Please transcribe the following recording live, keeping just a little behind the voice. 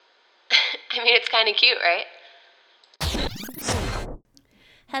I mean, it's kind of cute, right?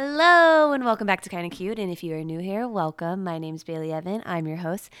 Hello and welcome back to Kinda Cute, and if you are new here, welcome. My name's Bailey Evan, I'm your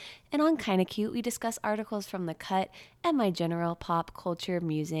host, and on Kinda Cute we discuss articles from The Cut and my general pop culture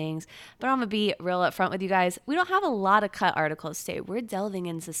musings. But I'm gonna be real upfront with you guys, we don't have a lot of Cut articles today. We're delving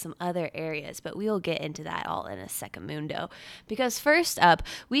into some other areas, but we will get into that all in a secondo. Because first up,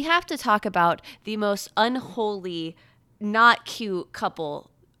 we have to talk about the most unholy, not cute couple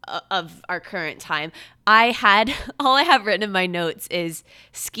of our current time. All I have written in my notes is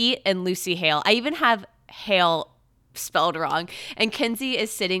Skeet and Lucy Hale. I even have Hale spelled wrong. And Kenzie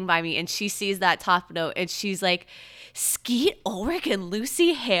is sitting by me and she sees that top note and she's like, Skeet Ulrich and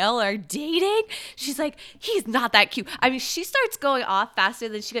Lucy Hale are dating? She's like, he's not that cute. I mean, she starts going off faster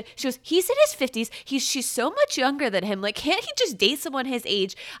than she could. She goes, he's in his 50s. She's so much younger than him. Like, can't he just date someone his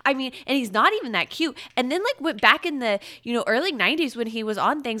age? I mean, and he's not even that cute. And then like went back in the, early 90s when he was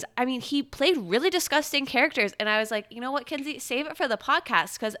on things. I mean, he played really disgusting characters. And I was like, you know what, Kenzie, save it for the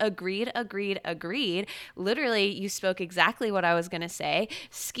podcast because agreed. Literally, you spoke exactly what I was going to say.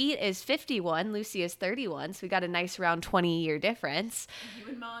 Skeet is 51. Lucy is 31. So we got a nice around 20-year difference. You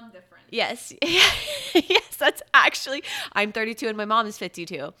and mom different. Yes. Yes, that's actually, I'm 32 and my mom is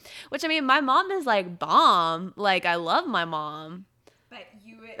 52. Which, I mean, my mom is like bomb. Like, I love my mom. But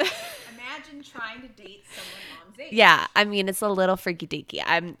you imagine trying to date someone mom's age. Yeah, I mean, it's a little freaky deaky.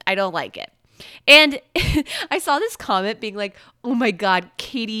 I don't like it. And I saw this comment being like, oh my God,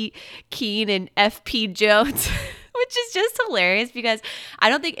 Katie Keene and F.P. Jones. Which is just hilarious because I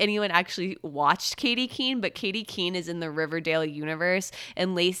don't think anyone actually watched Katie Keene, but Katie Keene is in the Riverdale universe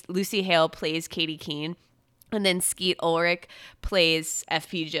and Lucy Hale plays Katie Keene. And then Skeet Ulrich plays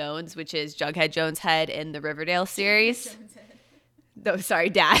F.P. Jones, which is Jughead Jones' head in the Riverdale series. No, sorry,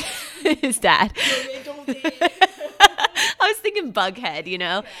 Dad. His dad. I was thinking Bughead,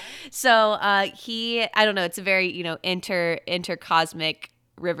 Yeah. So I don't know, it's a very, intercosmic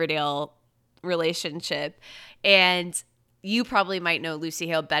Riverdale relationship. And you probably might know Lucy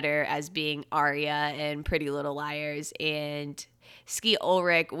Hale better as being Arya in Pretty Little Liars. And Skeet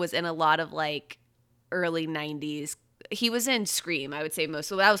Ulrich was in a lot of like early 90s. He was in Scream, I would say most.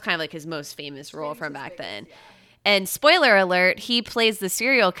 So that was kind of like his most famous role from back then. Yeah. And spoiler alert, he plays the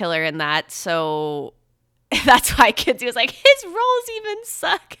serial killer in that. So that's why Kenzie was like, his roles even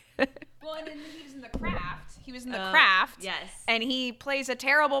suck. Well, and then he was in The Craft. He was in The Craft. Yes. And he plays a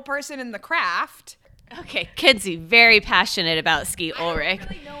terrible person in The Craft. Okay, Kenzie, very passionate about Skeet Ulrich.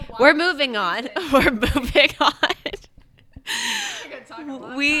 Really We're moving on. We're moving on.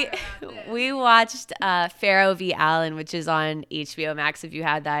 We watched Farrow v. Allen, which is on HBO Max if you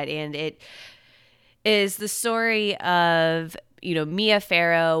had that, and it is the story of Mia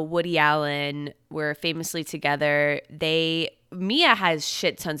Farrow, Woody Allen were famously together. Mia has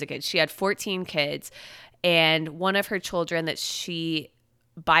shit tons of kids. She had 14 kids, and one of her children that she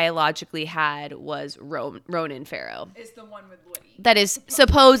biologically had was Ronan Farrow. Is the one with Woody. That is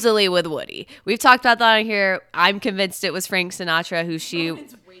supposedly with Woody. We've talked about that on here. I'm convinced it was Frank Sinatra who she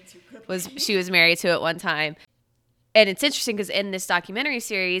was married to at one time. And it's interesting because in this documentary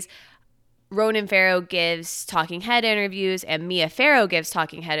series, Ronan Farrow gives talking head interviews and Mia Farrow gives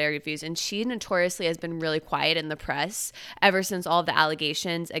talking head interviews, and she notoriously has been really quiet in the press ever since all of the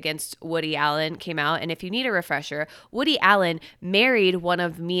allegations against Woody Allen came out. And if you need a refresher, Woody Allen married one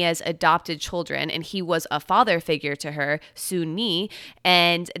of Mia's adopted children, and he was a father figure to her, Soon-Yi,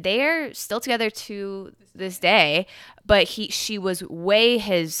 and they're still together to this day. But she was way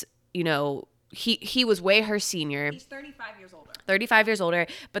his, he was way her senior. He's 35 years older. 35 years older.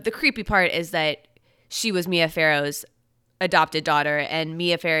 But the creepy part is that she was Mia Farrow's adopted daughter, and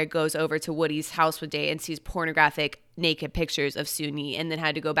Mia Farrow goes over to Woody's house one day and sees pornographic naked pictures of Soon-Yi, and then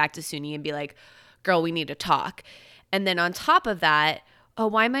had to go back to Soon-Yi and be like, girl, we need to talk. And then on top of that,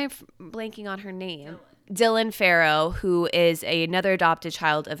 why am I blanking on her name? Dylan Farrow, who is another adopted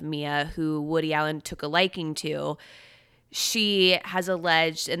child of Mia, who Woody Allen took a liking to. She has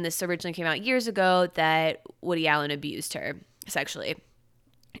alleged, and this originally came out years ago, that Woody Allen abused her sexually.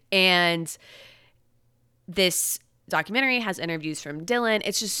 And this documentary has interviews from Dylan.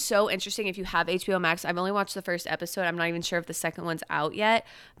 It's just so interesting. If you have HBO Max, I've only watched the first episode. I'm not even sure if the second one's out yet,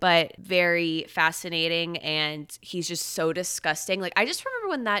 but very fascinating. And he's just so disgusting. Like, I just remember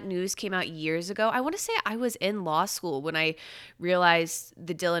when that news came out years ago. I want to say I was in law school when I realized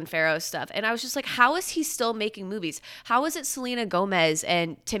the Dylan Farrow stuff. And I was just like, how is he still making movies? How is it Selena Gomez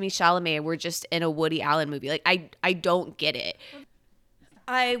and Timmy Chalamet were just in a Woody Allen movie? Like, I don't get it.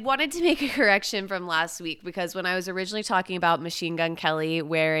 I wanted to make a correction from last week because when I was originally talking about Machine Gun Kelly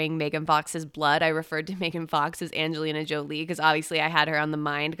wearing Megan Fox's blood, I referred to Megan Fox as Angelina Jolie because obviously I had her on the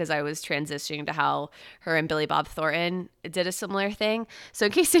mind because I was transitioning to how her and Billy Bob Thornton did a similar thing. So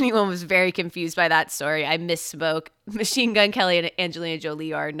in case anyone was very confused by that story, I misspoke. Machine Gun Kelly and Angelina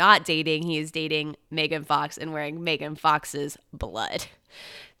Jolie are not dating. He is dating Megan Fox and wearing Megan Fox's blood.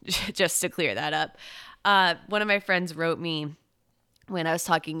 Just to clear that up. One of my friends wrote me when I was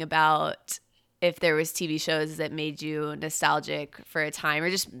talking about if there was TV shows that made you nostalgic for a time or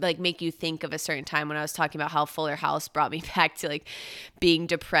just like make you think of a certain time, when I was talking about how Fuller House brought me back to like being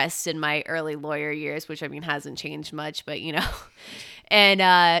depressed in my early lawyer years, which I mean hasn't changed much, but you know.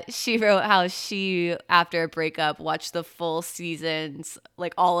 And she wrote how she, after a breakup, watched the full seasons,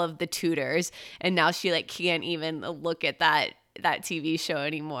 like all of the Tudors, and now she like can't even look at that TV show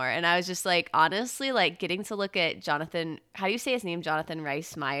anymore. And I was just like, honestly, like getting to look at Jonathan, how do you say his name? Jonathan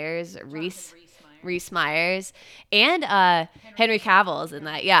Rhys Meyers, Rhys Meyers, and Henry Cavill's in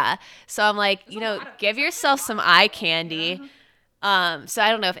that. Yeah. So I'm like, you know, give yourself some eye candy. So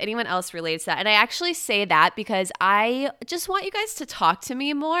I don't know if anyone else relates to that. And I actually say that because I just want you guys to talk to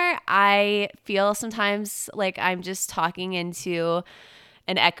me more. I feel sometimes like I'm just talking into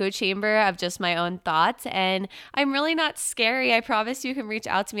an echo chamber of just my own thoughts, and I'm really not scary. I promise you can reach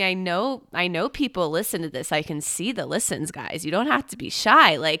out to me. I know people listen to this. I can see the listens, guys. You don't have to be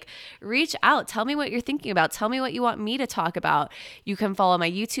shy. Like, reach out. Tell me what you're thinking about. Tell me what you want me to talk about. You can follow my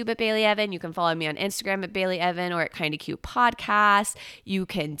YouTube at Bailey Evan. You can follow me on Instagram at Bailey Evan or at Kinda Cute Podcast. You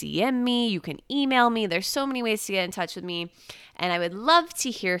can DM me. You can email me. There's so many ways to get in touch with me, and I would love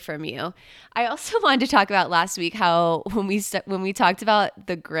to hear from you. I also wanted to talk about last week how when we talked about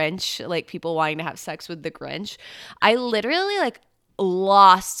the Grinch, like people wanting to have sex with the Grinch, I literally like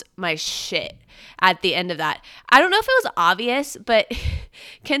lost my shit at the end of that. I don't know if it was obvious, but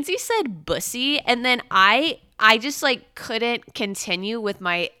Kenzie said bussy, and then I just like couldn't continue with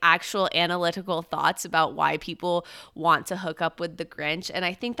my actual analytical thoughts about why people want to hook up with the Grinch. And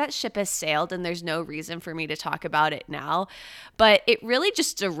I think that ship has sailed and there's no reason for me to talk about it now. But it really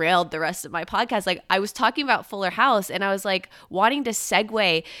just derailed the rest of my podcast. Like I was talking about Fuller House and I was like wanting to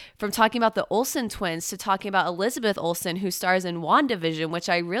segue from talking about the Olsen twins to talking about Elizabeth Olsen, who stars in WandaVision, which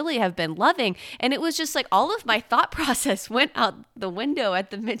I really have been loving. And it was just like all of my thought process went out the window at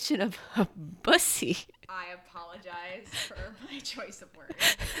the mention of a bussy. I apologize for my choice of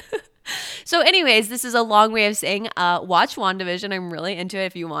words. So anyways, this is a long way of saying watch WandaVision. I'm really into it.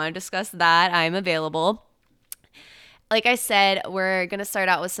 If you want to discuss that, I'm available. Like I said, we're going to start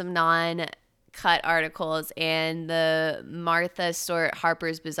out with some non-cut articles, and the Martha Stewart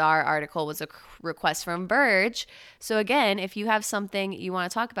Harper's Bazaar article was a request from Verge. So again, if you have something you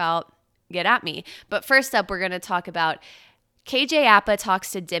want to talk about, get at me. But first up, we're going to talk about KJ Apa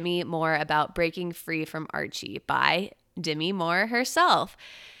talks to Demi Moore about breaking free from Archie by Demi Moore herself.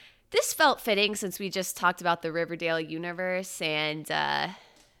 This felt fitting since we just talked about the Riverdale universe and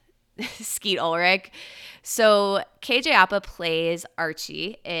Skeet Ulrich. So KJ Apa plays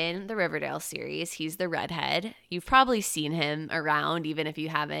Archie in the Riverdale series. He's the redhead. You've probably seen him around, even if you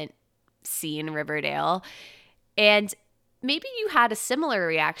haven't seen Riverdale. And maybe you had a similar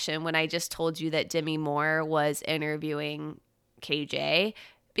reaction when I just told you that Demi Moore was interviewing KJ,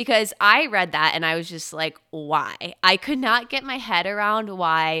 because I read that and I was just like, why? I could not get my head around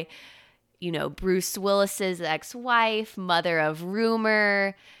why, you know, Bruce Willis's ex-wife, mother of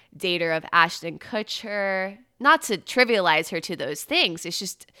Rumor, dater of Ashton Kutcher, not to trivialize her to those things. It's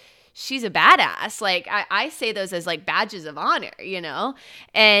just, she's a badass. Like, I say those as like badges of honor, you know?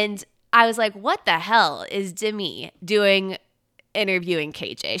 And I was like, what the hell is Demi doing interviewing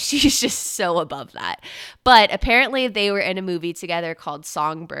KJ? She's just so above that. But apparently they were in a movie together called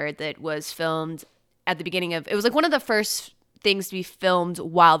Songbird that was filmed at the beginning of, it was like one of the first things to be filmed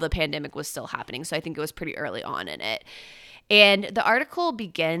while the pandemic was still happening. So I think it was pretty early on in it. And the article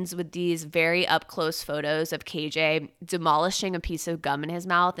begins with these very up close photos of KJ demolishing a piece of gum in his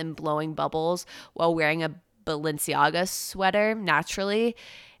mouth and blowing bubbles while wearing a Balenciaga sweater naturally.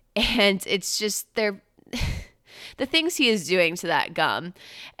 And it's just, they're the things he is doing to that gum.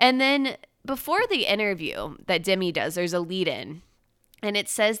 And then before the interview that Demi does, there's a lead in. And it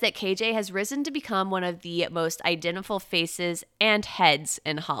says that KJ has risen to become one of the most identifiable faces and heads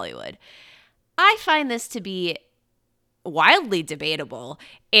in Hollywood. I find this to be wildly debatable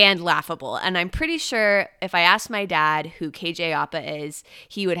and laughable. And I'm pretty sure if I asked my dad who KJ Apa is,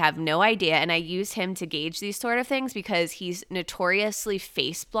 he would have no idea. And I use him to gauge these sort of things because he's notoriously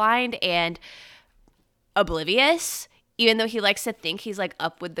face blind and oblivious, even though he likes to think he's like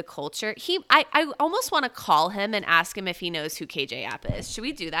up with the culture, I almost want to call him and ask him if he knows who KJ Apa is. Should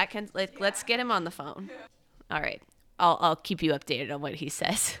we do that? Let's get him on the phone. All right. I'll keep you updated on what he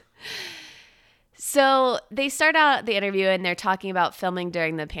says. So they start out the interview and they're talking about filming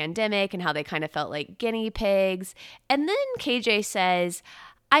during the pandemic and how they kind of felt like guinea pigs. And then KJ says,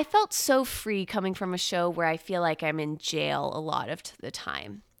 I felt so free coming from a show where I feel like I'm in jail a lot of the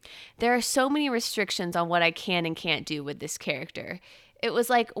time. There are so many restrictions on what I can and can't do with this character. It was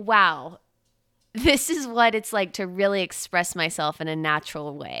like, wow, this is what it's like to really express myself in a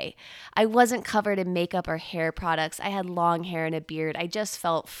natural way. I wasn't covered in makeup or hair products. I had long hair and a beard. I just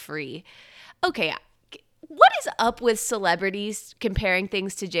felt free. Okay, what is up with celebrities comparing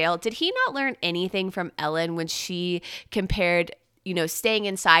things to jail? Did he not learn anything from Ellen when she compared, staying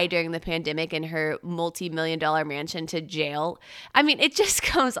inside during the pandemic in her multi-million-dollar mansion to jail? I mean, it just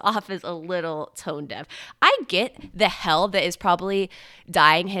comes off as a little tone deaf. I get the hell that is probably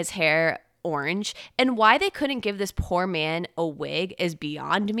dyeing his hair orange, and why they couldn't give this poor man a wig is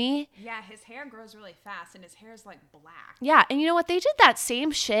beyond me. Yeah, his hair grows really fast and his hair is like black. Yeah, and you know what? They did that same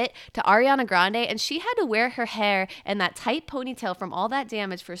shit to Ariana Grande, and she had to wear her hair in that tight ponytail from all that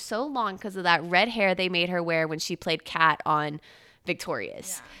damage for so long because of that red hair they made her wear when she played Kat on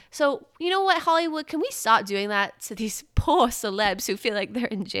Victorious. Yeah. So, you know what, Hollywood? Can we stop doing that to these poor celebs who feel like they're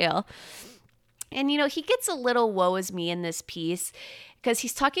in jail? And, he gets a little woe is me in this piece because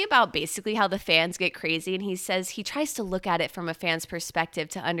he's talking about basically how the fans get crazy. And he says he tries to look at it from a fan's perspective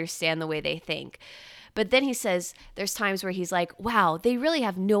to understand the way they think. But then he says there's times where he's like, wow, they really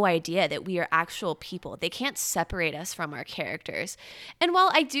have no idea that we are actual people. They can't separate us from our characters. And while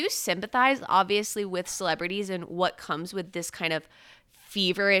I do sympathize, obviously, with celebrities and what comes with this kind of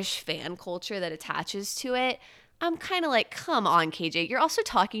feverish fan culture that attaches to it, I'm kind of like, come on, KJ. You're also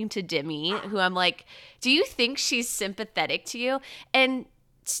talking to Demi, who I'm like, do you think she's sympathetic to you? And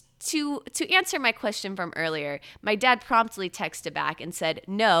to answer my question from earlier, my dad promptly texted back and said,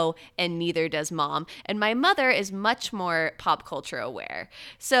 no, and neither does mom. And my mother is much more pop culture aware.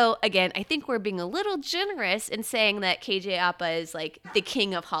 So again, I think we're being a little generous in saying that KJ Apa is like the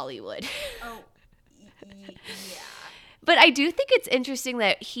king of Hollywood. Oh, yeah. But I do think it's interesting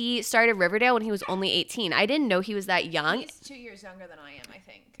that he started Riverdale when he was only 18. I didn't know he was that young. He's 2 years younger than I am, I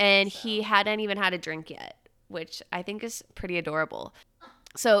think. And he hadn't even had a drink yet, which I think is pretty adorable.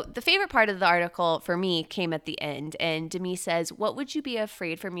 So the favorite part of the article for me came at the end. And Demi says, what would you be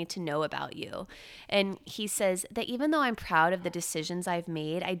afraid for me to know about you? And he says that even though I'm proud of the decisions I've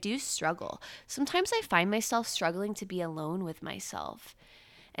made, I do struggle. Sometimes I find myself struggling to be alone with myself.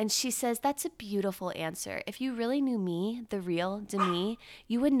 And she says, that's a beautiful answer. If you really knew me, the real Demi,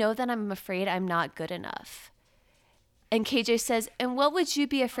 you would know that I'm afraid I'm not good enough. And KJ says, and what would you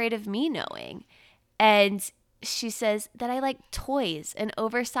be afraid of me knowing? And she says that I like toys and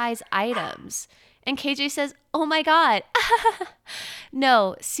oversized items. And KJ says, oh my God.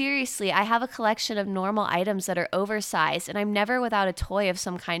 No, seriously, I have a collection of normal items that are oversized, and I'm never without a toy of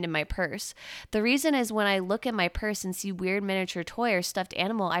some kind in my purse. The reason is when I look at my purse and see weird miniature toy or stuffed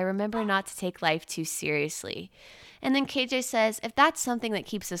animal, I remember not to take life too seriously. And then KJ says, if that's something that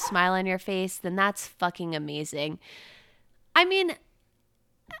keeps a smile on your face, then that's fucking amazing. I mean,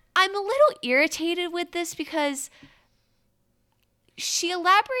 I'm a little irritated with this because she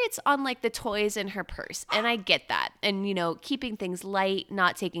elaborates on like the toys in her purse, and I get that, and keeping things light,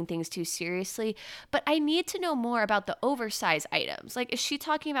 not taking things too seriously, but I need to know more about the oversized items. Like, is she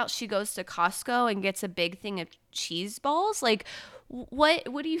talking about she goes to Costco and gets a big thing of cheese balls? Like, what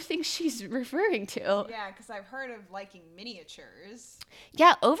do you think she's referring to? Yeah, because I've heard of liking miniatures.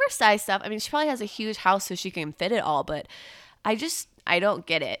 Yeah, oversized stuff. I mean, she probably has a huge house so she can fit it all, but I don't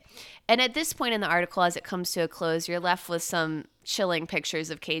get it. And at this point in the article, as it comes to a close, you're left with some chilling pictures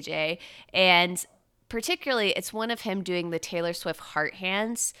of KJ. And particularly, it's one of him doing the Taylor Swift heart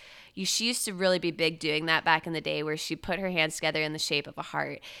hands. She used to really be big doing that back in the day, where she put her hands together in the shape of a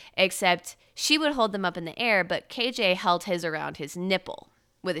heart. Except she would hold them up in the air, but KJ held his around his nipple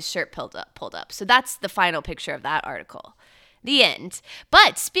with his shirt pulled up. So that's the final picture of that article. The end.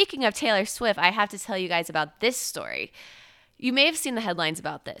 But speaking of Taylor Swift, I have to tell you guys about this story. You may have seen the headlines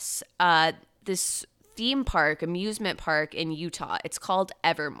about this. This theme park, amusement park in Utah, it's called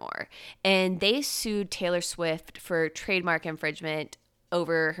Evermore. And they sued Taylor Swift for trademark infringement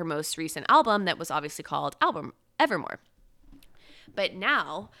over her most recent album that was obviously called Evermore. But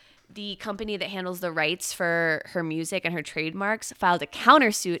now the company that handles the rights for her music and her trademarks filed a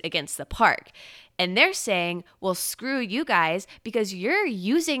countersuit against the park. And they're saying, well, screw you guys, because you're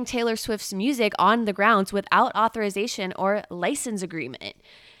using Taylor Swift's music on the grounds without authorization or license agreement.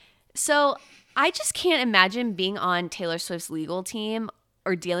 So I just can't imagine being on Taylor Swift's legal team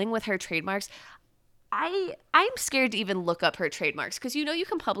or dealing with her trademarks. I'm scared to even look up her trademarks because you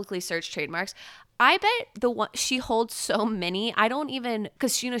can publicly search trademarks. I bet the one she holds so many. I don't even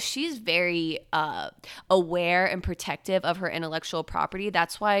because she's very aware and protective of her intellectual property.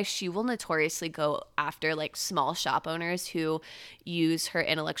 That's why she will notoriously go after like small shop owners who use her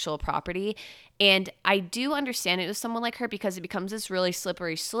intellectual property. And I do understand it with someone like her because it becomes this really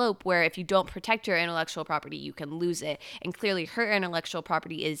slippery slope where if you don't protect your intellectual property, you can lose it. And clearly, her intellectual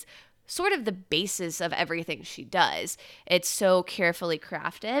property is sort of the basis of everything she does. It's so carefully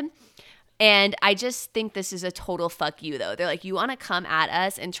crafted. And I just think this is a total fuck you, though. They're like, you want to come at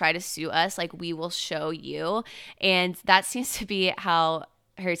us and try to sue us? Like, we will show you. And that seems to be how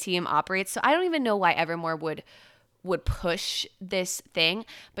her team operates. So I don't even know why Evermore would push this thing.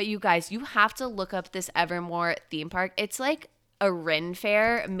 But you guys, you have to look up this Evermore theme park. It's like a Ren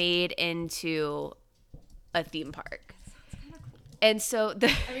Fair made into a theme park. And so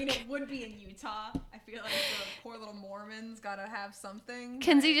I mean, it would be in Utah. I feel like the poor little Mormons gotta have something.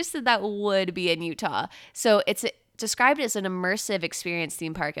 Kenzie just said that would be in Utah. So it's described as an immersive experience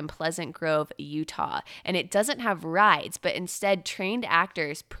theme park in Pleasant Grove, Utah. And it doesn't have rides, but instead trained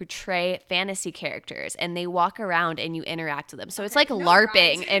actors portray fantasy characters and they walk around and you interact with them. So it's like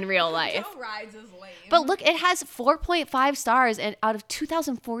LARPing in real life. No rides is lame. But look, it has 4.5 stars and out of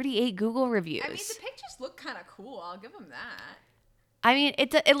 2,048 Google reviews. I mean, the pictures look kind of cool. I'll give them that. I mean,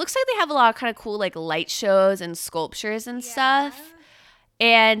 it looks like they have a lot of kind of cool like light shows and sculptures and stuff.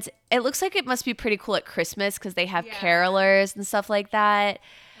 And it looks like it must be pretty cool at Christmas because they have carolers and stuff like that.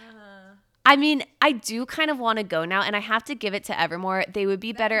 I mean, I do kind of want to go now, and I have to give it to Evermore. They would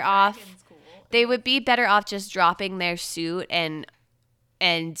be better off. Cool. They would be better off just dropping their suit and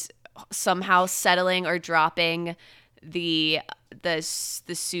somehow settling or dropping the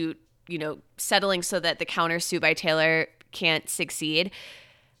suit, settling so that the countersuit by Taylor can't succeed.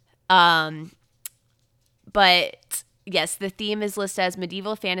 But yes, the theme is listed as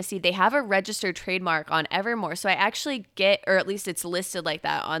medieval fantasy. They have a registered trademark on Evermore. So I actually get, or at least it's listed like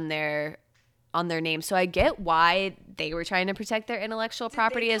that on their name. So I get why they were trying to protect their intellectual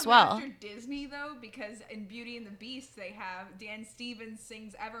property as well. After Disney though, because in Beauty and the Beast they have Dan Stevens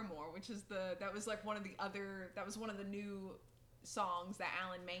sings Evermore, which is that was one of the new songs that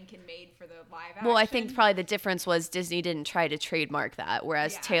Alan Menken made for the live action. Well, I think probably the difference was Disney didn't try to trademark that,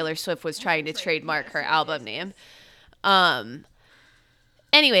 whereas Taylor Swift was trying to trademark her album name.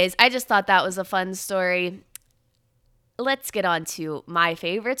 Anyways, I just thought that was a fun story. Let's get on to my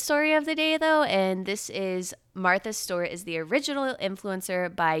favorite story of the day, though, and this is Martha Stewart is the original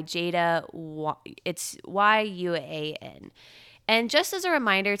influencer by Jada. It's Yuan. And just as a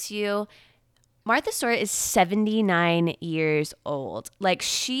reminder to you, Martha Stewart is 79 years old. Like,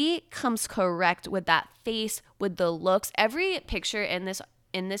 she comes correct with that face, with the looks. Every picture in this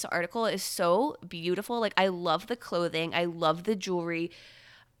article is so beautiful. Like, I love the clothing. I love the jewelry.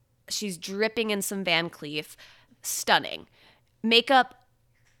 She's dripping in some Van Cleef. Stunning. Makeup,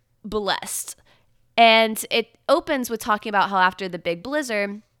 blessed. And it opens with talking about how after the big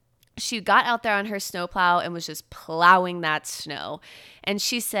blizzard, she got out there on her snowplow and was just plowing that snow. And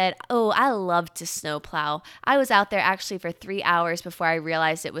she said, "Oh, I love to snowplow. I was out there actually for 3 hours before I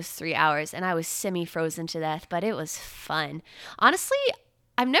realized it was 3 hours, and I was semi-frozen to death, but it was fun." Honestly,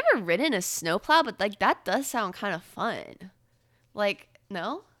 I've never ridden a snowplow, but like that does sound kind of fun. Like,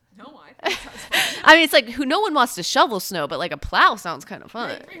 no? No, I think it sounds fun. I mean, it's like no one wants to shovel snow, but like a plow sounds kind of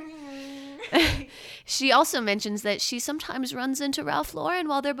fun. She also mentions that she sometimes runs into Ralph Lauren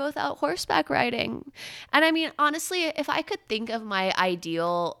while they're both out horseback riding. And I mean, honestly, if I could think of my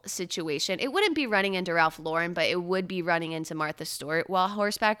ideal situation, it wouldn't be running into Ralph Lauren, but it would be running into Martha Stewart while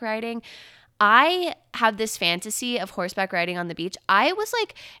horseback riding. I have this fantasy of horseback riding on the beach.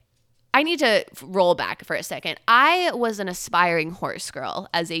 I need to roll back for a second. I was an aspiring horse girl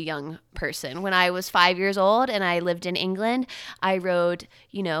as a young person. When I was 5 years old and I lived in England, I rode,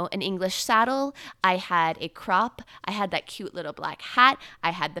 an English saddle. I had a crop. I had that cute little black hat.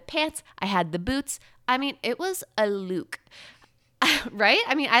 I had the pants. I had the boots. I mean, it was a look, right?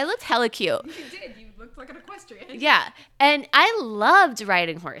 I mean, I looked hella cute. You did. You looked like an equestrian. Yeah. And I loved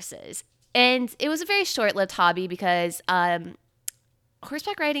riding horses. And it was a very short-lived hobby because,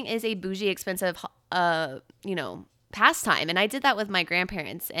 horseback riding is a bougie, expensive, pastime. And I did that with my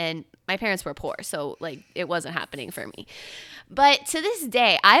grandparents, and my parents were poor. So like it wasn't happening for me. But to this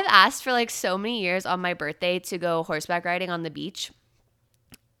day, I've asked for like so many years on my birthday to go horseback riding on the beach.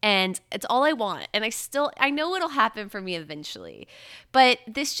 And it's all I want. And I know it'll happen for me eventually. But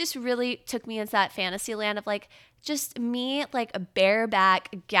this just really took me into that fantasy land of like, just me like a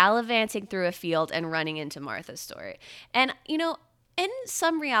bareback gallivanting through a field and running into Martha's story. And, in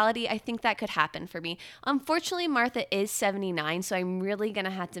some reality, I think that could happen for me. Unfortunately, Martha is 79, so I'm really going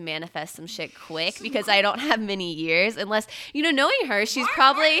to have to manifest some shit quick because I don't have many years. Unless, knowing her, she's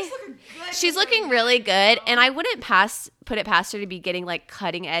looking really good. And I wouldn't put it past her to be getting like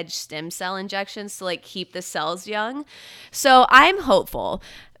cutting edge stem cell injections to like keep the cells young. So I'm hopeful.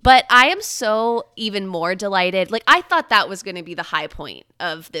 But I am so even more delighted. Like, I thought that was going to be the high point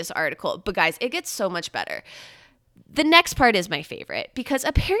of this article. But guys, it gets so much better. The next part is my favorite because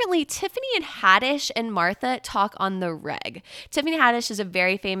apparently Tiffany and Haddish and Martha talk on the reg. Tiffany Haddish is a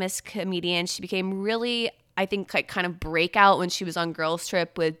very famous comedian. She became really, I think, like kind of breakout when she was on Girls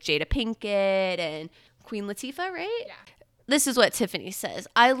Trip with Jada Pinkett and Queen Latifah, right? Yeah. This is what Tiffany says.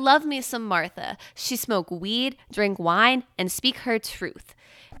 I love me some Martha. She smoke weed, drink wine, and speak her truth.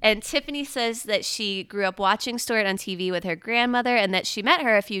 And Tiffany says that she grew up watching Stewart on TV with her grandmother and that she met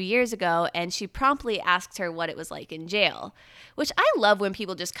her a few years ago and she promptly asked her what it was like in jail, which I love when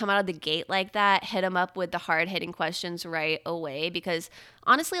people just come out of the gate like that, hit them up with the hard-hitting questions right away because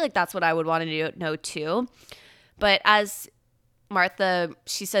honestly, like that's what I would want to know too. But as Martha,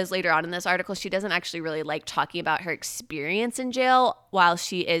 she says later on in this article, she doesn't actually really like talking about her experience in jail while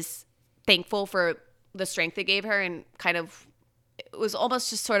she is thankful for the strength it gave her and kind of it was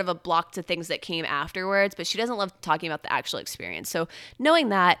almost just sort of a block to things that came afterwards, but she doesn't love talking about the actual experience. So knowing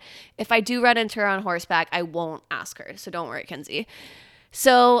that, if I do run into her on horseback, I won't ask her. So don't worry, Kenzie.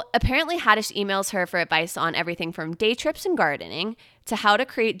 So apparently Haddish emails her for advice on everything from day trips and gardening to how to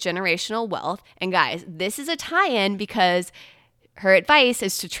create generational wealth. And guys, this is a tie-in because her advice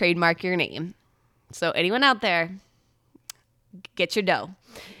is to trademark your name. So anyone out there, get your dough.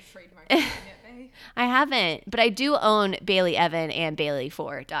 Trademark it, Bae. I haven't, but I do own Bailey Evan and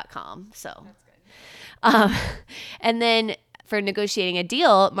Bailey4.com. So That's good. And then for negotiating a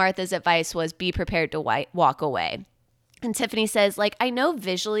deal, Martha's advice was be prepared to walk away. And Tiffany says, like, I know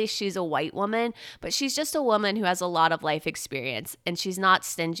visually she's a white woman, but she's just a woman who has a lot of life experience and she's not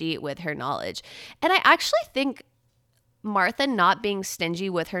stingy with her knowledge. And I actually think Martha not being stingy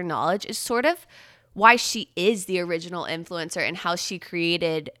with her knowledge is sort of why she is the original influencer and how she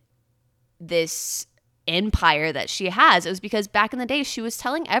created this empire that she has. It was because back in the day, she was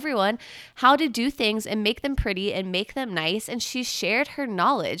telling everyone how to do things and make them pretty and make them nice. And she shared her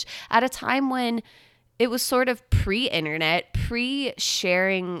knowledge at a time when it was sort of pre-internet,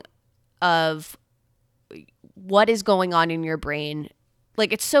 pre-sharing of what is going on in your brain.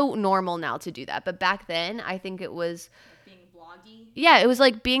 Like, it's so normal now to do that. But back then, I think it was Being bloggy. yeah, it was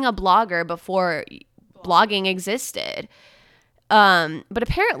like being a blogger before blogging existed. But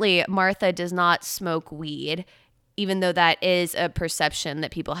apparently Martha does not smoke weed, even though that is a perception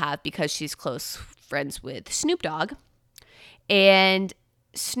that people have because she's close friends with Snoop Dogg. And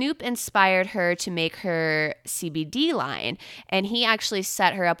Snoop inspired her to make her CBD line, and he actually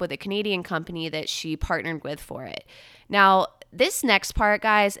set her up with a Canadian company that she partnered with for it. Now, this next part,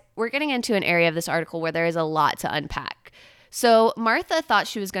 guys, we're getting into an area of this article where there is a lot to unpack. So Martha thought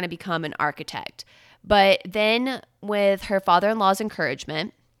she was going to become an architect, but then with her father-in-law's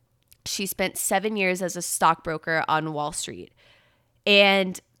encouragement, she spent 7 years as a stockbroker on Wall Street.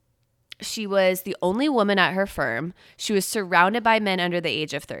 And she was the only woman at her firm. She was surrounded by men under the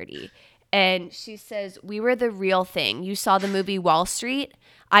age of 30. And she says, we were the real thing. You saw the movie Wall Street.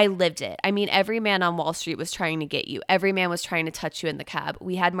 I lived it. I mean, every man on Wall Street was trying to get you. Every man was trying to touch you in the cab.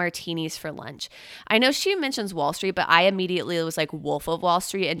 We had martinis for lunch. I know she mentions Wall Street, but I immediately was like Wolf of Wall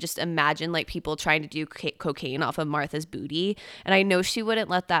Street and just imagine like people trying to do cocaine off of Martha's booty. And I know she wouldn't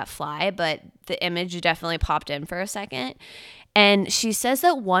let that fly, but the image definitely popped in for a second. And she says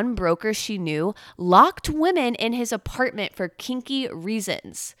that one broker she knew locked women in his apartment for kinky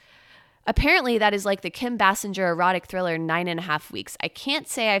reasons. Apparently, that is like the Kim Basinger erotic thriller 9.5 Weeks. I can't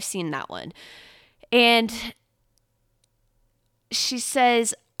say I've seen that one. And she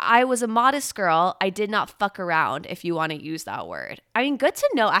says, I was a modest girl. I did not fuck around, if you want to use that word. I mean, good to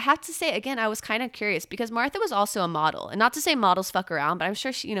know. I have to say, again, I was kind of curious because Martha was also a model. And not to say models fuck around, but I'm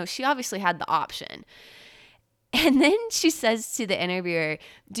sure she obviously had the option. And then she says to the interviewer,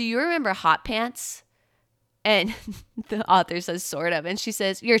 do you remember Hot Pants? And the author says, sort of. And she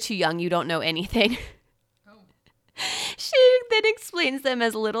says, you're too young. You don't know anything. Oh. She then explains them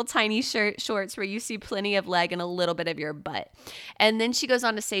as little tiny shorts where you see plenty of leg and a little bit of your butt. And then she goes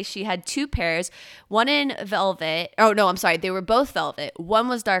on to say she had 2 pairs, one in velvet. Oh, no, I'm sorry. They were both velvet. One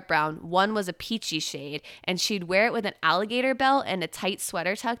was dark brown. One was a peachy shade. And she'd wear it with an alligator belt and a tight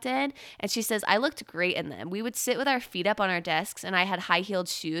sweater tucked in. And she says, I looked great in them. We would sit with our feet up on our desks and I had high-heeled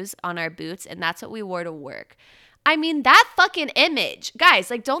shoes on our boots. And that's what we wore to work. I mean, that fucking image. Guys,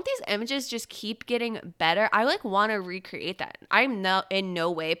 like, don't these images just keep getting better? I, like, want to recreate that. I'm in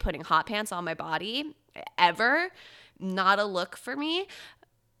no way putting hot pants on my body, ever. Not a look for me.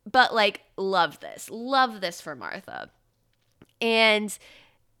 But, like, love this. Love this for Martha. And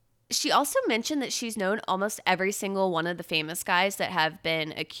she also mentioned that she's known almost every single one of the famous guys that have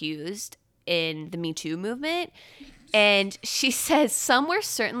been accused in the Me Too movement. And she says some were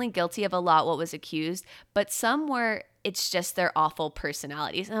certainly guilty of a lot what was accused, but some were, it's just their awful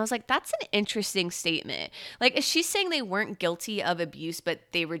personalities. And I was like, that's an interesting statement. Like, is she saying they weren't guilty of abuse, but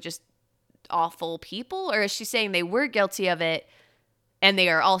they were just awful people? Or is she saying they were guilty of it and they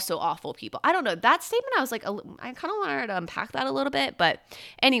are also awful people? I don't know. That statement, I was like, I kind of want her to unpack that a little bit. But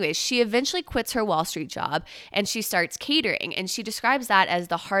anyways, she eventually quits her Wall Street job and she starts catering. And she describes that as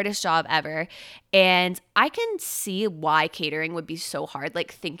the hardest job ever. And I can see why catering would be so hard.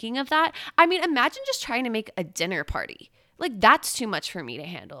 Like, thinking of that. I mean, imagine just trying to make a dinner party. Like, that's too much for me to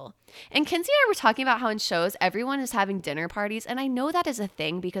handle. And Kinsey and I were talking about how in shows, everyone is having dinner parties. And I know that is a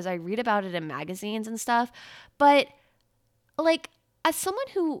thing because I read about it in magazines and stuff. But, like, as someone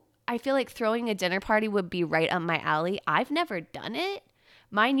who I feel like throwing a dinner party would be right up my alley, I've never done it.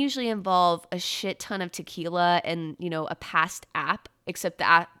 Mine usually involve a shit ton of tequila and, you know, a passed app, except the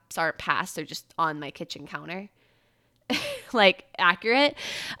apps aren't passed. They're just on my kitchen counter. Like, accurate.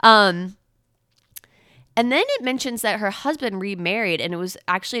 And then it mentions that her husband remarried, and it was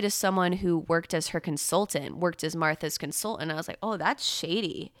actually to someone who worked as her consultant, worked as Martha's consultant. I was like, oh, that's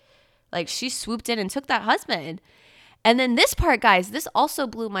shady. Like, she swooped in and took that husband. And then this part, guys, this also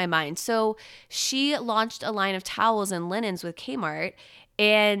blew my mind. So she launched a line of towels and linens with Kmart,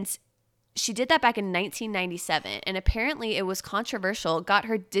 and she did that back in 1997. And apparently it was controversial, got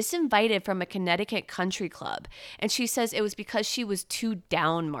her disinvited from a Connecticut country club. And she says it was because she was too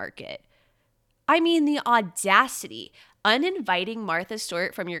down market. I mean, the audacity. Uninviting Martha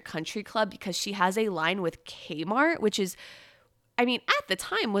Stewart from your country club because she has a line with Kmart, which is, I mean, at the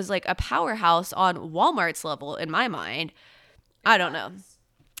time was like a powerhouse on Walmart's level in my mind. I don't know.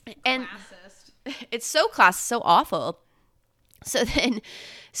 And Classist. it's so classist, so awful. So then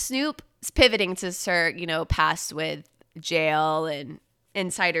Snoop's pivoting to her, you know, past with jail and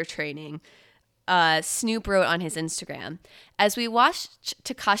insider trading. Snoop wrote on his Instagram, as we watched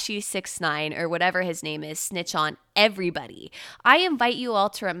Tekashi 6ix9ine or whatever his name is snitch on everybody, I invite you all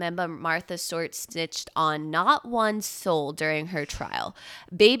to remember Martha Stewart snitched on not one soul during her trial.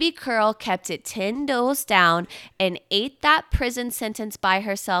 Baby Curl kept it 10 toes down and ate that prison sentence by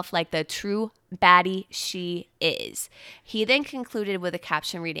herself like the true baddie she is. He then concluded with a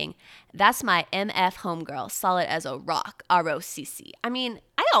caption reading, "That's my MF homegirl, solid as a rock, ROCC." I mean,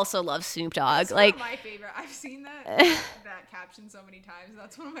 I also love Snoop Dogg. That's like, one of my favorite. I've seen that that caption so many times.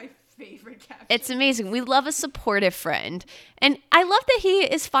 That's one of my favorite captions. it's amazing. We love a supportive friend. And I love that he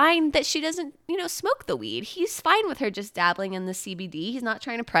is fine that she doesn't, you know, smoke the weed. He's fine with her just dabbling in the CBD. He's not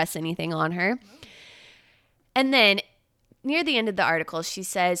trying to press anything on her. And then near the end of the article, she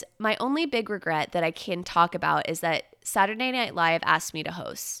says, "My only big regret that I can talk about is that Saturday Night Live asked me to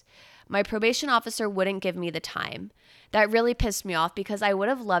host. My probation officer wouldn't give me the time. That really pissed me off because I would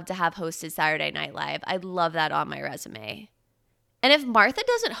have loved to have hosted Saturday Night Live. I'd love that on my resume." And if Martha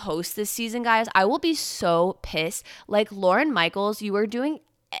doesn't host this season, guys, I will be so pissed. Like, Lauren Michaels, you are doing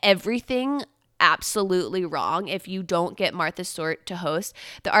everything absolutely wrong if you don't get Martha Stewart to host.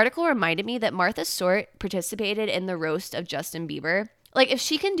 The article reminded me that Martha Stewart participated in the roast of Justin Bieber. Like, if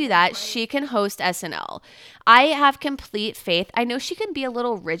she can do that, she can host SNL. I have complete faith. I know she can be a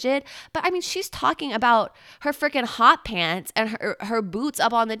little rigid, but I mean, she's talking about her freaking hot pants and her boots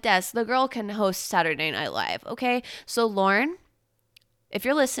up on the desk. The girl can host Saturday Night Live, okay? So, Lauren, if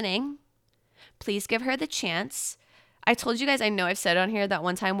you're listening, please give her the chance. I told you guys, I know I've said on here that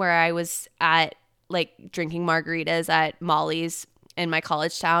one time where I was at, like, drinking margaritas at Molly's in my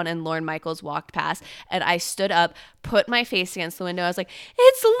college town, and Lauren Michaels walked past, and I stood up, put my face against the window. I was like,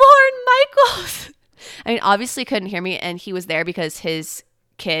 "It's Lauren Michaels." I mean, obviously couldn't hear me, and he was there because his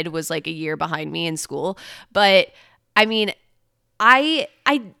kid was like a year behind me in school. But I mean, I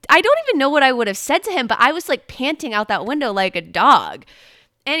don't even know what I would have said to him, but I was like panting out that window like a dog.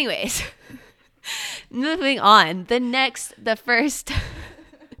 Anyways, moving on. The first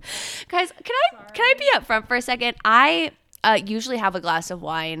guys, can I be up front for a second? I usually have a glass of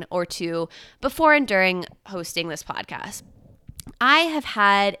wine or two before and during hosting this podcast. I have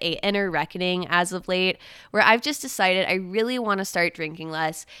had a inner reckoning as of late where I've just decided I really want to start drinking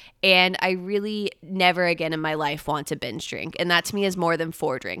less, and I really never again in my life want to binge drink. And that to me is more than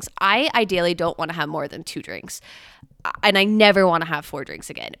 4 drinks. I ideally don't want to have more than 2 drinks. and I never want to have 4 drinks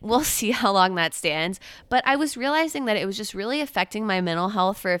again. We'll see how long that stands. But I was realizing that it was just really affecting my mental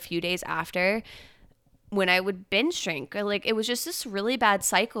health for a few days after when I would binge drink. Like, it was just this really bad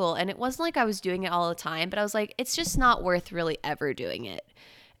cycle. And it wasn't like I was doing it all the time, but I was like, it's just not worth really ever doing it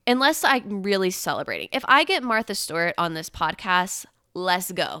unless I'm really celebrating. If I get Martha Stewart on this podcast,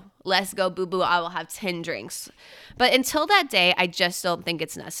 let's go. Let's go, boo boo. I will have 10 drinks. But until that day, I just don't think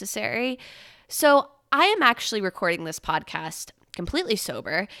it's necessary. So I am actually recording this podcast completely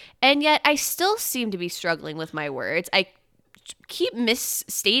sober, and yet I still seem to be struggling with my words. I keep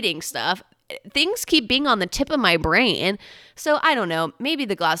misstating stuff. Things keep being on the tip of my brain. So I don't know. Maybe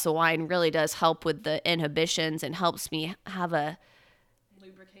the glass of wine really does help with the inhibitions and helps me have a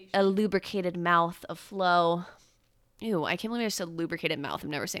lubricated mouth, a flow. Ew, I can't believe I just said lubricated mouth. I'm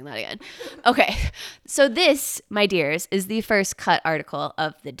never saying that again. Okay, so this, my dears, is the first cut article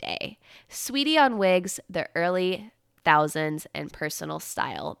of the day. Sweetie on Wigs, the Early Thousands and Personal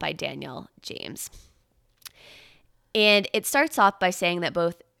Style by Danielle James. And it starts off by saying that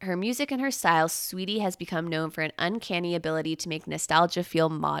both her music and her style, Sweetie has become known for an uncanny ability to make nostalgia feel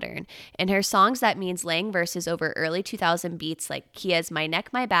modern. In her songs, that means laying verses over early 2000 beats like Kia's My Neck,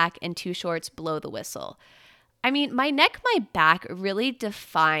 My Back and Too Short's Blow the Whistle. I mean, My Neck, My Back really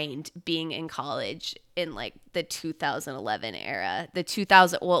defined being in college in like the 2011 era,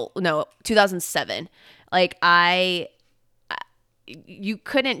 2007. Like you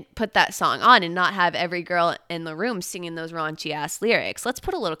couldn't put that song on and not have every girl in the room singing those raunchy ass lyrics. Let's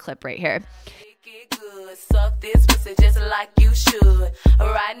put a little clip right here. Lick it good, suck this pussy just like you should.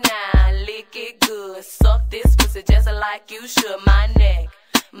 Right now, lick it good, suck this pussy just like you should. My neck,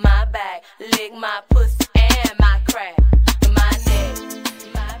 my back, lick my pussy and my crack, my neck,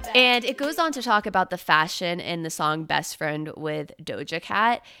 my back. And it goes on to talk about the fashion in the song Best Friend with Doja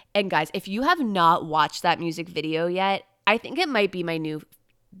Cat. And guys, if you have not watched that music video yet, I think it might be my new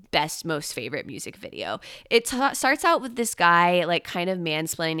best, most favorite music video. It starts out with this guy like kind of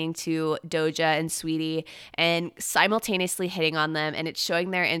mansplaining to Doja and Sweetie and simultaneously hitting on them, and it's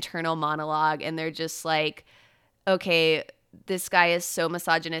showing their internal monologue, and they're just like, okay, this guy is so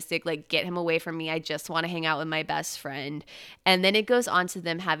misogynistic, like, get him away from me. I just want to hang out with my best friend. And then it goes on to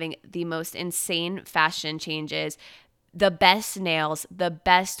them having the most insane fashion changes, the best nails, the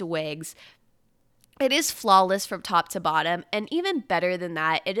best wigs. It is flawless from top to bottom, and even better than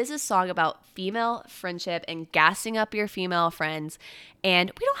that, it is a song about female friendship and gassing up your female friends,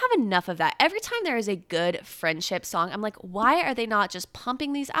 and we don't have enough of that. Every time there is a good friendship song, I'm like, why are they not just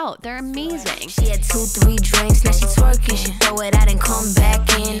pumping these out? They're amazing. She had 2-3 drinks, now she twerking, she throw it out and come back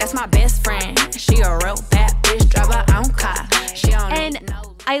in. That's my best friend, she a real bad bitch, drive her own car. She don't need no.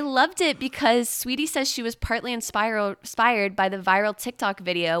 I loved it because Sweetie says she was partly inspired by the viral TikTok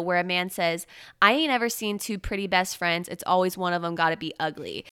video where a man says, I ain't ever seen 2 pretty best friends. It's always one of them gotta be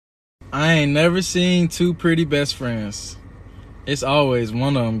ugly. I ain't never seen 2 pretty best friends. It's always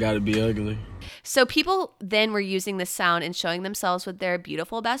one of them gotta be ugly. So people then were using this sound and showing themselves with their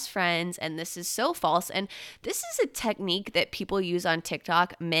beautiful best friends, and this is so false. And this is a technique that people use on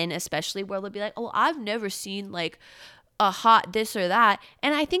TikTok, men especially, where they'll be like, oh, I've never seen like a hot this or that.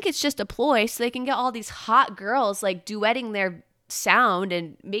 And I think it's just a ploy so they can get all these hot girls like duetting their sound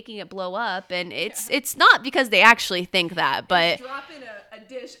and making it blow up. And it's not because they actually think that, but it's dropping a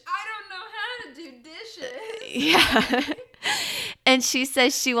dish. I don't know how to do dishes. Yeah. And she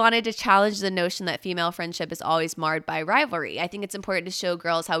says she wanted to challenge the notion that female friendship is always marred by rivalry. I think it's important to show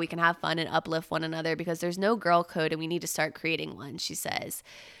girls how we can have fun and uplift one another because there's no girl code and we need to start creating one, she says.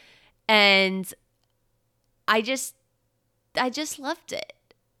 And I just loved it.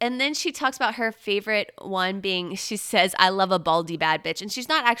 And then she talks about her favorite one being, she says, I love a baldy bad bitch. And she's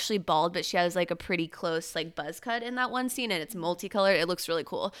not actually bald, but she has like a pretty close like buzz cut in that one scene, and it's multicolored. It looks really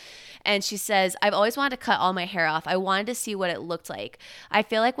cool. And she says, I've always wanted to cut all my hair off. I wanted to see what it looked like. I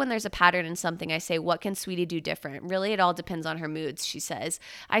feel like when there's a pattern in something, I say, what can Sweetie do different? Really, it all depends on her moods, she says.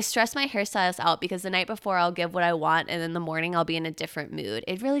 I stress my hairstylist out because the night before I'll give what I want, and in the morning I'll be in a different mood.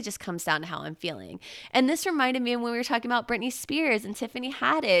 It really just comes down to how I'm feeling. And this reminded me of when we were talking about Britney Spears and Tiffany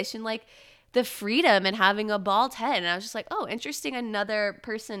Haddish and like the freedom and having a bald head. And I was just like, oh, interesting. Another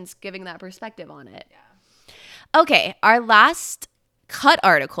person's giving that perspective on it. Yeah. Okay. Our last cut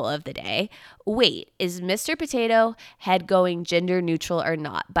article of the day. Wait, is Mr. Potato Head going gender neutral or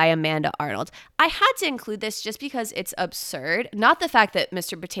not? By Amanda Arnold. I had to include this just because it's absurd. Not the fact that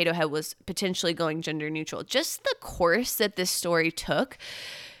Mr. Potato Head was potentially going gender neutral, just the course that this story took.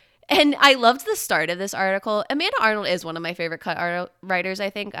 And I loved the start of this article. Amanda Arnold is one of my favorite cut art writers, I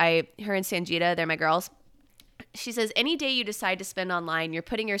think. Her and Sanjita, they're my girls. She says, any day you decide to spend online, you're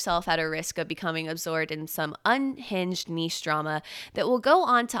putting yourself at a risk of becoming absorbed in some unhinged niche drama that will go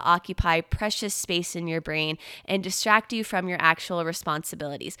on to occupy precious space in your brain and distract you from your actual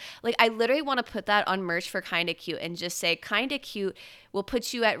responsibilities. Like, I literally want to put that on merch for Kinda Cute and just say, Kinda Cute will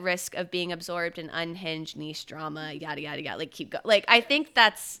put you at risk of being absorbed in unhinged niche drama, yada, yada, yada. Like, keep going. Like, I think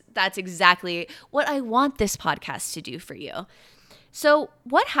that's exactly what I want this podcast to do for you. So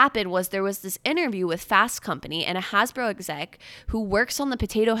what happened was there was this interview with Fast Company and a Hasbro exec who works on the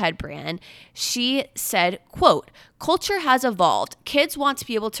Potato Head brand. She said, quote, culture has evolved. Kids want to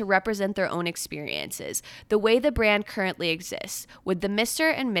be able to represent their own experiences. The way the brand currently exists with the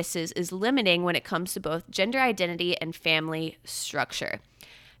Mr. and Mrs. is limiting when it comes to both gender identity and family structure.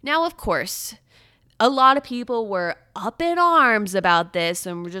 Now, of course, a lot of people were up in arms about this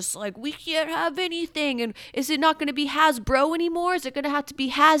and were just like, we can't have anything. And is it not going to be Hasbro anymore? Is it going to have to be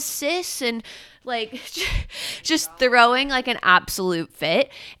Has-Sis? And like just throwing like an absolute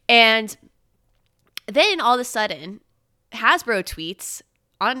fit. And then all of a sudden, Hasbro tweets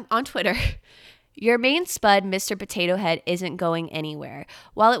on Twitter, your main spud, Mr. Potato Head, isn't going anywhere.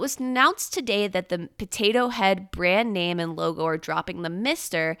 While it was announced today that the Potato Head brand name and logo are dropping the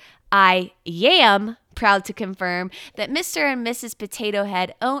Mr., I am proud to confirm that Mr. and Mrs. Potato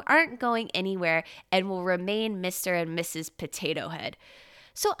Head aren't going anywhere and will remain Mr. and Mrs. Potato Head.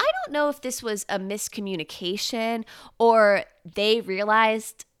 So I don't know if this was a miscommunication or they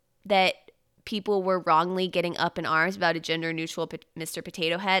realized that people were wrongly getting up in arms about a gender-neutral Mr.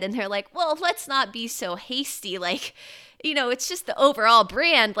 Potato Head, and they're like, well, let's not be so hasty. Like, you know, it's just the overall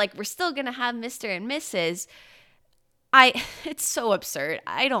brand. Like, we're still going to have Mr. and Mrs. It's so absurd.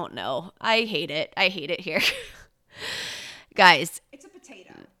 I don't know. I hate it. I hate it here. Guys. It's a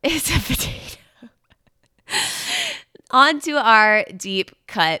potato. It's a potato. On to our deep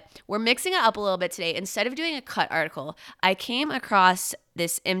cut. We're mixing it up a little bit today. Instead of doing a cut article, I came across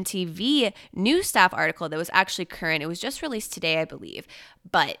this MTV News Staff article that was actually current. It was just released today, I believe.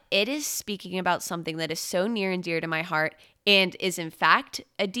 But it is speaking about something that is so near and dear to my heart and is in fact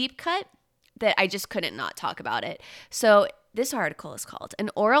a deep cut that I just couldn't not talk about it. So this article is called An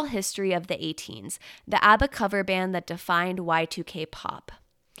Oral History of the 18s, the ABBA cover band that defined Y2K pop.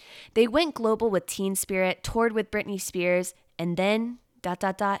 They went global with Teen Spirit, toured with Britney Spears, and then ...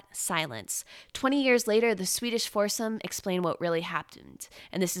 silence. 20 years later, the Swedish foursome explained what really happened.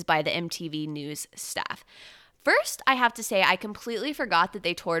 And this is by the MTV News staff. First, I have to say, I completely forgot that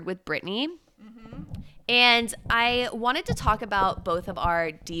they toured with Britney. Mm-hmm. And I wanted to talk about both of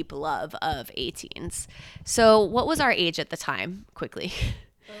our deep love of 18s. So what was our age at the time, quickly?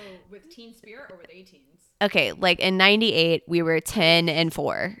 Oh, with Teen Spirit or with 18s? Okay, like in 98, we were 10 and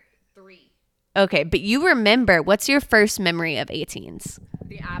 4. 3. Okay, but you remember, what's your first memory of 18s?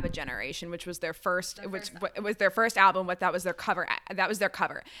 The ABBA generation, which was their first, it was their first album. That was their cover. That was their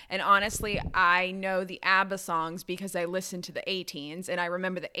cover. And honestly, I know the ABBA songs because I listened to the 18s, and I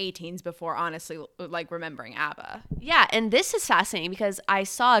remember the 18s before honestly like remembering ABBA. Yeah, and this is fascinating because I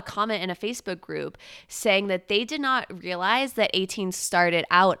saw a comment in a Facebook group saying that they did not realize that 18s started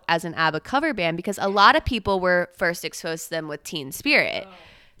out as an ABBA cover band because a lot of people were first exposed to them with Teen Spirit. Oh.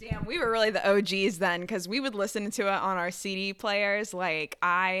 Damn, we were really the OGs then because we would listen to it on our CD players. Like,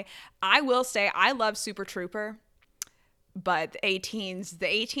 I will say I love Super Trooper, but the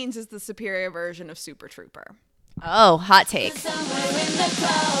 18s is the superior version of Super Trooper. Oh, hot take.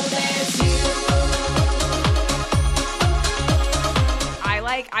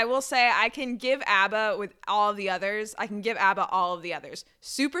 I will say I can give ABBA with all of the others. I can give ABBA all of the others.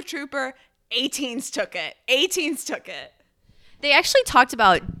 Super Trooper, 18s took it. 18s took it. They actually talked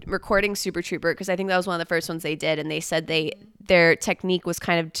about recording Super Trooper because I think that was one of the first ones they did, and they said their technique was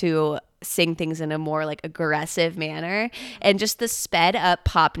kind of to sing things in a more like aggressive manner, and just the sped up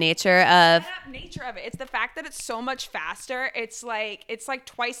pop nature of it. It's the fact that it's so much faster. It's like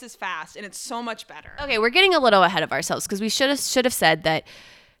twice as fast, and it's so much better. Okay, we're getting a little ahead of ourselves because we should have said that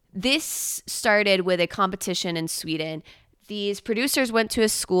this started with a competition in Sweden. These producers went to a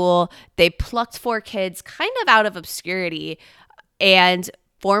school. They plucked 4 kids kind of out of obscurity and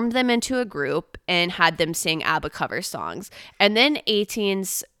formed them into a group and had them sing ABBA cover songs. And then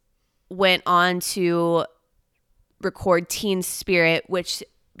 18s went on to record Teen Spirit, which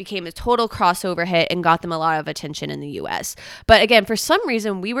became a total crossover hit and got them a lot of attention in the US. But again, for some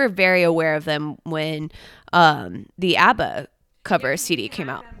reason, we were very aware of them when the ABBA cover CD came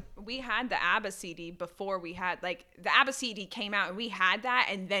out. We had the ABBA CD before we had, like, the ABBA CD came out and we had that,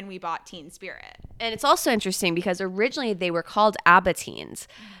 and then we bought Teen Spirit. And it's also interesting because originally they were called ABBA Teens,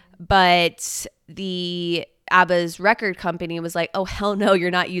 but the ABBA's record company was like, oh, hell no,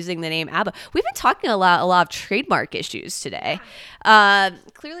 you're not using the name ABBA. We've been talking a lot of trademark issues today.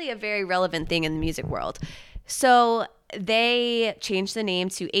 Clearly a very relevant thing in the music world. So they changed the name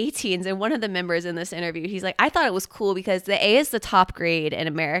to A-Teens, and one of the members in this interview, he's like, I thought it was cool because the A is the top grade in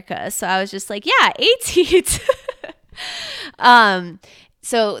America. So I was just like, yeah, A-Teens.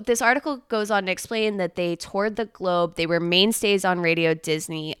 So this article goes on to explain that they toured the globe. They were mainstays on Radio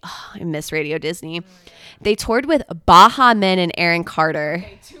Disney. Oh, I miss Radio Disney. They toured with Baha Men and Aaron Carter.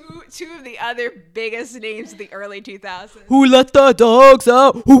 Okay, two of the other biggest names of the early 2000s. Who let the dogs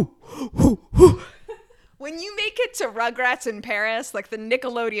out? Who? When you make it to Rugrats in Paris, like the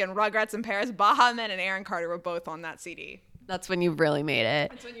Nickelodeon Rugrats in Paris, Baha Men and Aaron Carter were both on that CD. That's when you really made it.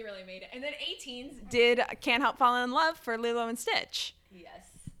 That's when you really made it. And then A-Teens did Can't Help Falling in Love for Lilo and Stitch.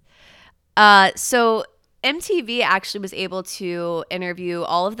 Yes. So MTV actually was able to interview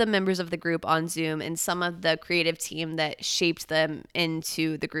all of the members of the group on Zoom and some of the creative team that shaped them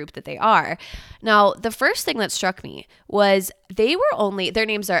into the group that they are. Now, the first thing that struck me was their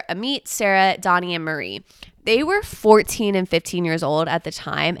names are Amit, Sarah, Donnie, and Marie. They were 14 and 15 years old at the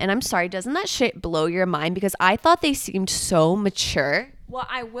time. And I'm sorry, doesn't that shit blow your mind? Because I thought they seemed so mature. Well,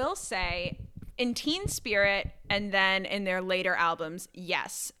 I will say, in Teen Spirit and then in their later albums,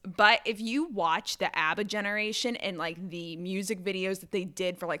 yes. But if you watch the ABBA generation and like the music videos that they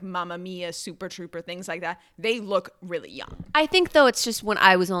did for like Mamma Mia, Super Trooper, things like that, they look really young. I think though it's just when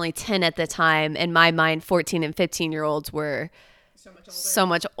I was only 10 at the time, in my mind, 14 and 15-year-olds were so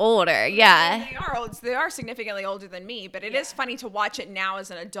much older. Yeah. They are old. They are significantly older than me, but it is funny to watch it now as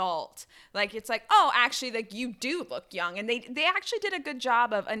an adult. Like, it's like, oh, actually, like, you do look young. And they actually did a good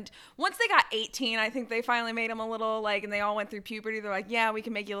job of, and once they got 18, I think they finally made them a little, like, and they all went through puberty. They're like, yeah, we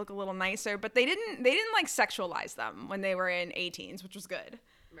can make you look a little nicer. But they didn't like sexualize them when they were in 18s, which was good.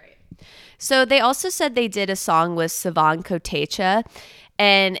 Right. So they also said they did a song with Savan Kotecha,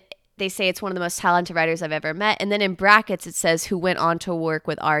 and they say it's one of the most talented writers I've ever met. And then in brackets, it says who went on to work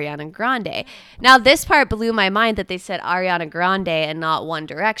with Ariana Grande. Now, this part blew my mind that they said Ariana Grande and not One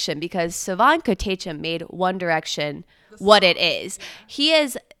Direction, because Savan Kotecha made One Direction what it is. He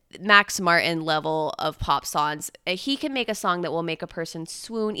is Max Martin level of pop songs. He can make a song that will make a person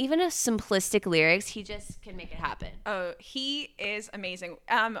swoon. Even a simplistic lyrics, he just can make it happen. Oh, he is amazing.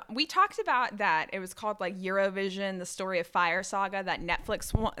 We talked about that. It was called like Eurovision, the Story of Fire Saga, that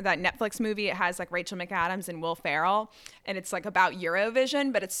Netflix movie. It has like Rachel McAdams and Will Ferrell, and it's like about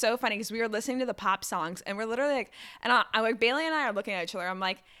Eurovision. But it's so funny because we were listening to the pop songs, and we're literally like, and I like Bailey and I are looking at each other. I'm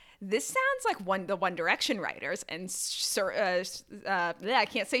like, this sounds like the One Direction writers. And I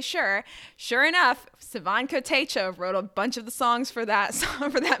can't say sure. Sure enough, Savan Kotecha wrote a bunch of the songs for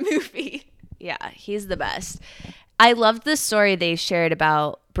that movie. Yeah, he's the best. I loved the story they shared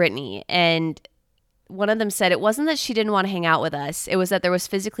about Britney, and one of them said it wasn't that she didn't want to hang out with us. It was that there was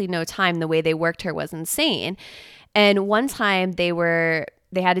physically no time. The way they worked her was insane. And one time they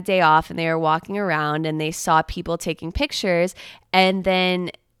had a day off and they were walking around and they saw people taking pictures, and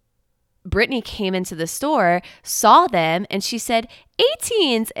then Britney came into the store, saw them, and she said,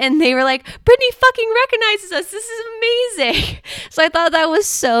 18s. And they were like, Britney fucking recognizes us. This is amazing. So I thought that was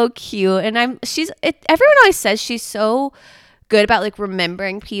so cute. And everyone always says she's so good about like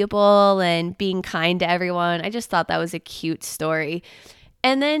remembering people and being kind to everyone. I just thought that was a cute story.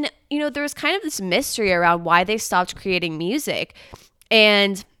 And then, there was kind of this mystery around why they stopped creating music.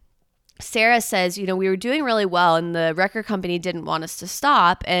 And Sarah says, we were doing really well and the record company didn't want us to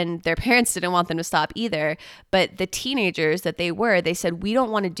stop, and their parents didn't want them to stop either. But the teenagers that they said, we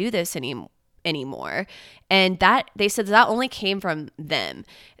don't want to do this anymore. And they said that only came from them.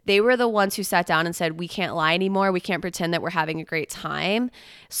 They were the ones who sat down and said, we can't lie anymore. We can't pretend that we're having a great time.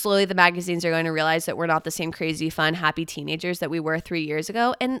 Slowly, the magazines are going to realize that we're not the same crazy, fun, happy teenagers that we were 3 years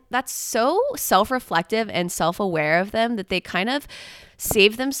ago. And that's so self-reflective and self-aware of them that they kind of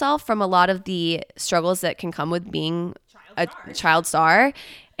saved themselves from a lot of the struggles that can come with being a child star.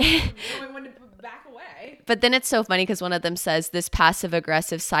 But then it's so funny because one of them says this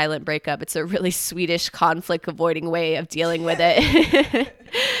passive-aggressive silent breakup, it's a really Swedish conflict-avoiding way of dealing with it.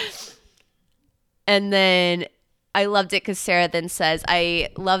 And then I loved it because Sarah then says, I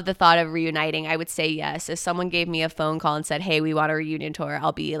love the thought of reuniting. I would say yes. If someone gave me a phone call and said, hey, we want a reunion tour,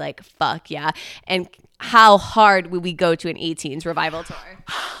 I'll be like, fuck yeah. And how hard would we go to an 18s revival tour?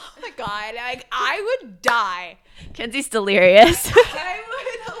 Oh my God, like, I would die. Kenzie's delirious. I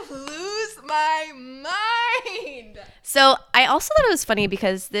would lose my mind. So I also thought it was funny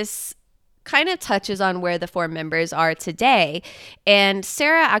because this kind of touches on where the four members are today. And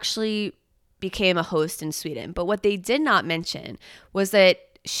Sarah actually became a host in Sweden. But what they did not mention was that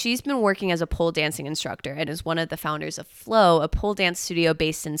she's been working as a pole dancing instructor and is one of the founders of Flow, a pole dance studio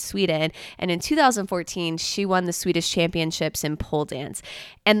based in Sweden. And in 2014, she won the Swedish championships in pole dance.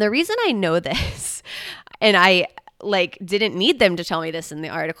 And the reason I know this, and I didn't need them to tell me this in the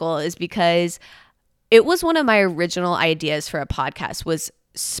article, is because it was one of my original ideas for a podcast, was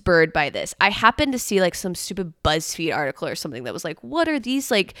spurred by this. I happened to see like some stupid BuzzFeed article or something that was like, what are these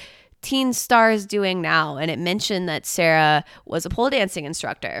like teen stars doing now? And it mentioned that Sarah was a pole dancing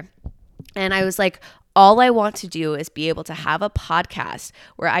instructor. And I was like, all I want to do is be able to have a podcast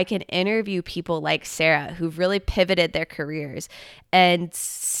where I can interview people like Sarah who've really pivoted their careers and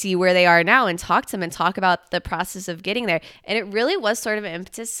see where they are now and talk to them and talk about the process of getting there. And it really was sort of an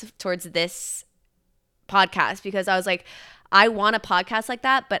impetus towards this podcast, because I was like, I want a podcast like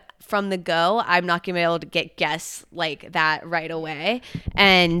that, but from the go, I'm not going to be able to get guests like that right away.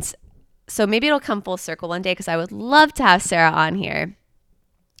 And so maybe it'll come full circle one day, because I would love to have Sarah on here.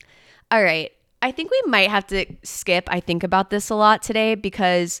 All right. I think we might have to skip I think about this a lot today,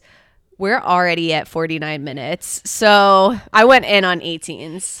 because we're already at 49 minutes. So I went in on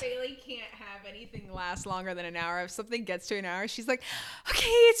 18s. Bailey can't have anything last longer than an hour. If something gets to an hour, she's like, okay,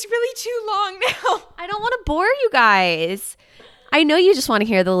 it's really too long now. I don't want to bore you guys. I know you just want to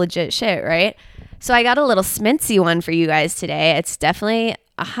hear the legit shit, right? So I got a little smincy one for you guys today. It's definitely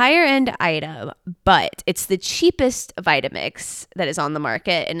a higher end item, but it's the cheapest Vitamix that is on the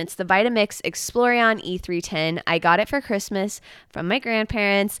market, and it's the Vitamix Explorion E310. I got it for Christmas from my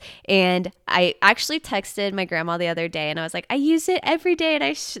grandparents, and I actually texted my grandma the other day, and I was like, I use it every day, and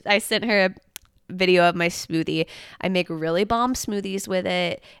I sent her a video of my smoothie. I make really bomb smoothies with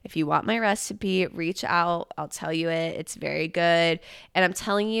it. If you want my recipe, reach out. I'll tell you it. It's very good. And I'm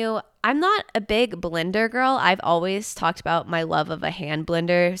telling you, I'm not a big blender girl. I've always talked about my love of a hand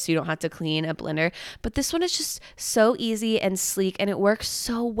blender, so you don't have to clean a blender. But this one is just so easy and sleek, and it works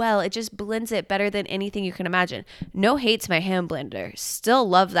so well. It just blends it better than anything you can imagine. No hate to my hand blender. Still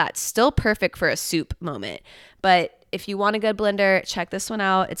love that. Still perfect for a soup moment. But if you want a good blender, check this one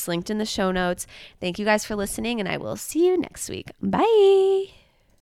out. It's linked in the show notes. Thank you guys for listening, and I will see you next week. Bye.